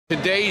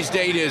Today's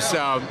date is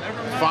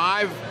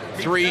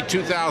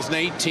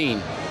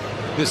 5/3/2018.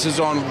 This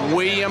is on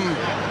William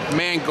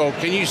Mangold.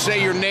 Can you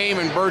say your name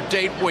and birth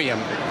date,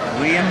 William?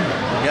 William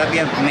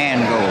W.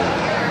 Mangold.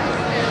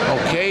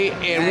 Okay,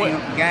 and what?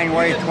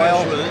 January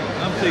 12,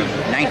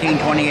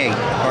 1928.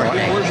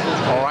 Birthday.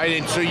 All right,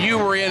 and so you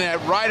were in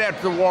at right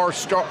after the war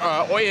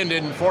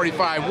ended in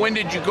 '45. When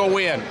did you go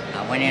in?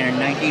 I went in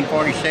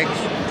 1946,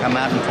 come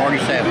out in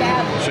 '47.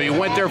 So you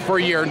went there for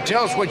a year. And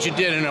tell us what you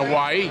did in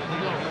Hawaii.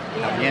 I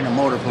was in a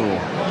motor pool.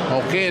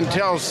 Okay, and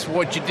tell us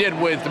what you did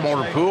with the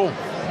motor pool.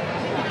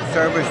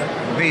 Service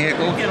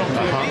vehicle,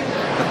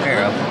 took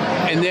care of.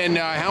 And then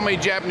how many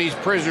Japanese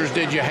prisoners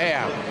did you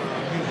have?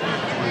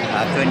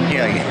 I couldn't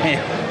tell you.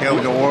 There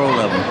was a world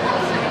of them.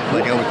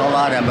 But there was a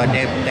lot of them. But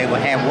they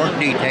would have work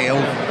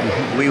details.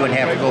 We would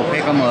have to go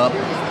pick them up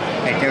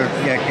at their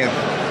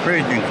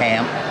prisoner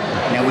camp.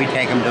 And then we'd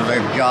take them to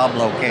their job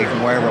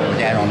location, wherever it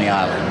was at on the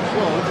island.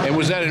 And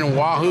was that in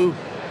Oahu?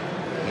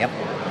 Yep.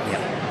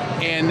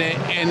 And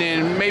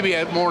then maybe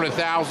more than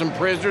 1,000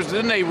 prisoners.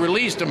 Then they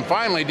released them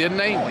finally, didn't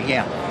they? Oh,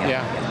 yeah.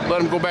 Let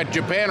them go back to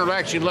Japan, or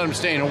actually let them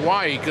stay in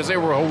Hawaii, because they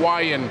were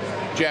Hawaiian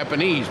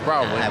Japanese,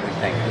 probably. I would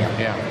think,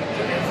 yeah.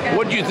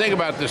 What did you think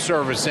about the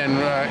service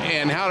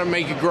and how to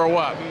make you grow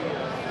up?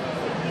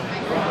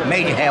 It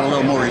made you have a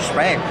little more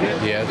respect.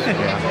 Yes.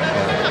 Yeah.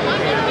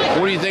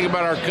 What do you think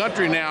about our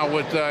country now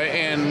with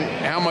and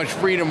how much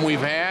freedom we've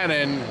had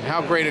and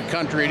how great a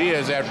country it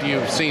is after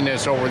you've seen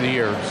this over the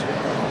years?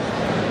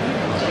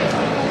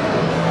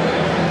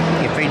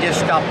 If we just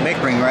stop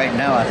bickering right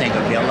now, I think it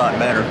would be a lot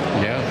better.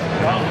 Yeah.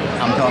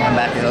 I'm talking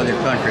about the other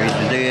countries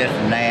and this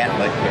and that,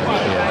 but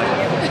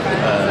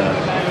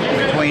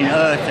between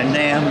us and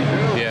them,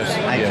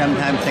 I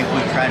sometimes think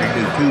we try to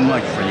do too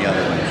much for the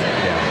other ones.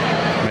 Yeah.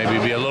 Maybe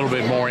be a little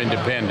bit more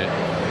independent.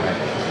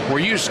 Were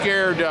you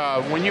scared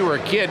when you were a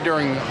kid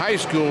during high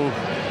school?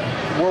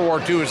 World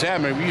War II was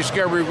happening. Were you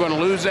scared we were going to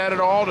lose that at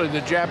all to the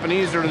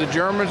Japanese or to the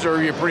Germans, or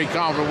are you pretty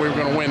confident we were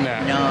going to win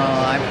that? No,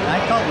 I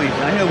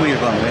knew we were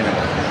going to win it.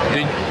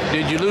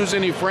 Did you lose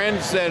any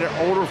friends,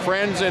 older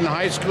friends in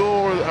high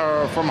school,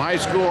 or from high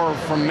school, or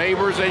from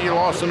neighbors that you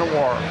lost in the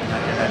war?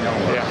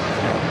 Yeah.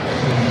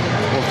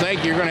 Well,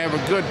 thank you. You're going to have a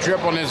good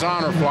trip on this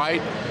honor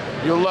flight.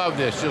 You'll love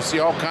this. You'll see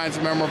all kinds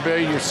of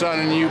memorabilia. Your son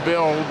and you,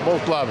 Bill,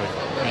 both love it.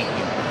 Thank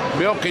you.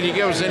 Bill, can you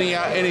give us any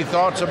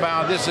thoughts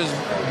about this? Is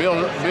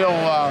Bill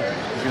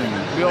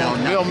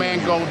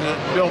Mangold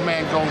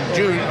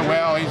Jr.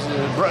 Well, he's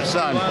the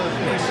son.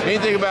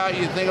 Anything about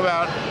you think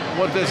about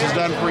what this has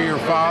done for your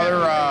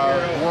father,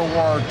 World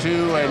War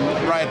II, and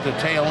right at the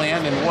tail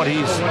end, and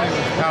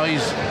how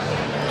he's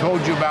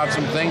told you about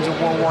some things of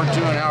World War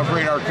II and how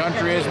great our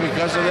country is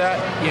because of that?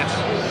 Yes,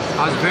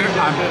 I'm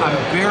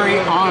very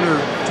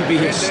honored to be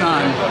his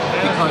son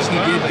because he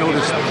did go to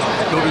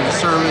the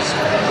service,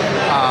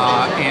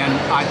 and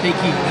I think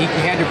he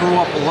had to grow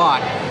up a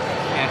lot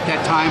at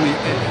that time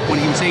when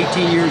he was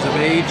 18 years of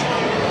age.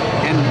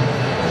 And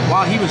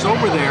while he was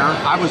over there,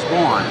 I was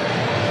born.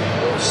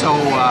 So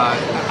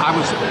I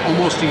was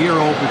almost a year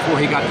old before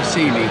he got to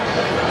see me.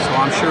 So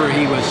I'm sure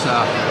he was,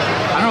 I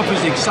don't know if he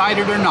was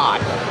excited or not,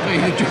 to tell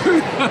you the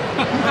truth.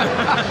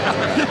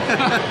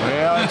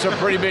 Well, it's a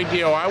pretty big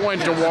deal. I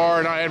went to war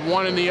and I had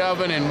one in the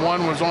oven and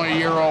one was only a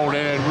year old,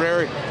 and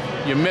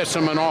you miss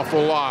them an awful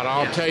lot.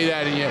 I'll tell you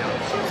that, and you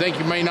think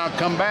you may not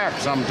come back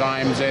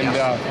sometimes, and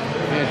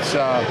it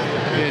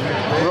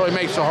really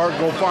makes the heart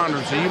go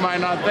fonder. So you might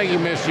not think he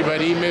missed you,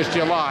 but he missed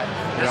you a lot.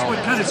 That's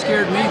what kind of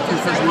scared me,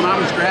 because when I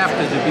was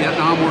drafted, the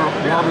Vietnam War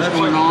was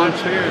going on,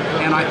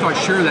 and I thought,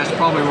 sure, that's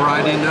probably where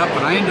I'd end up.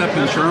 But I ended up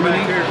in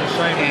Germany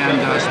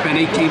and spent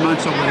 18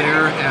 months over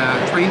there,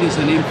 trained as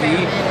an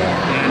MP,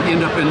 and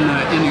ended up in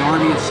the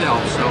Army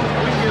itself. So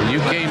you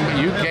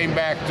came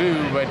back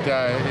too, but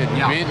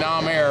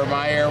Vietnam era,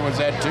 my era was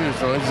that too.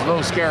 So it's a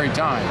little scary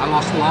time. I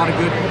lost a lot of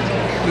good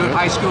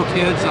high school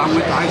kids I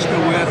went to high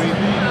school with.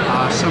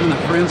 Some of the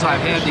friends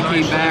I've had that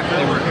came back,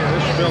 they were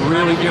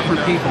really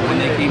different people when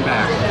they came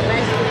back.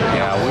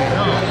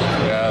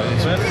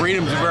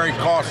 Freedom's a very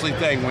costly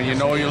thing when you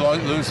know you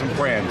lose some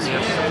friends.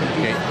 Yes.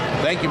 Okay.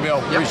 Thank you, Bill.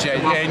 Appreciate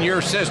it. And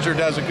your sister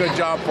does a good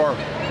job for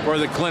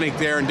the clinic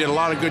there, and did a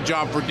lot of good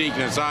job for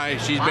Deaconess.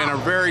 She's been a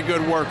very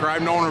good worker.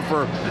 I've known her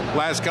for the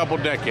last couple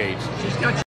decades.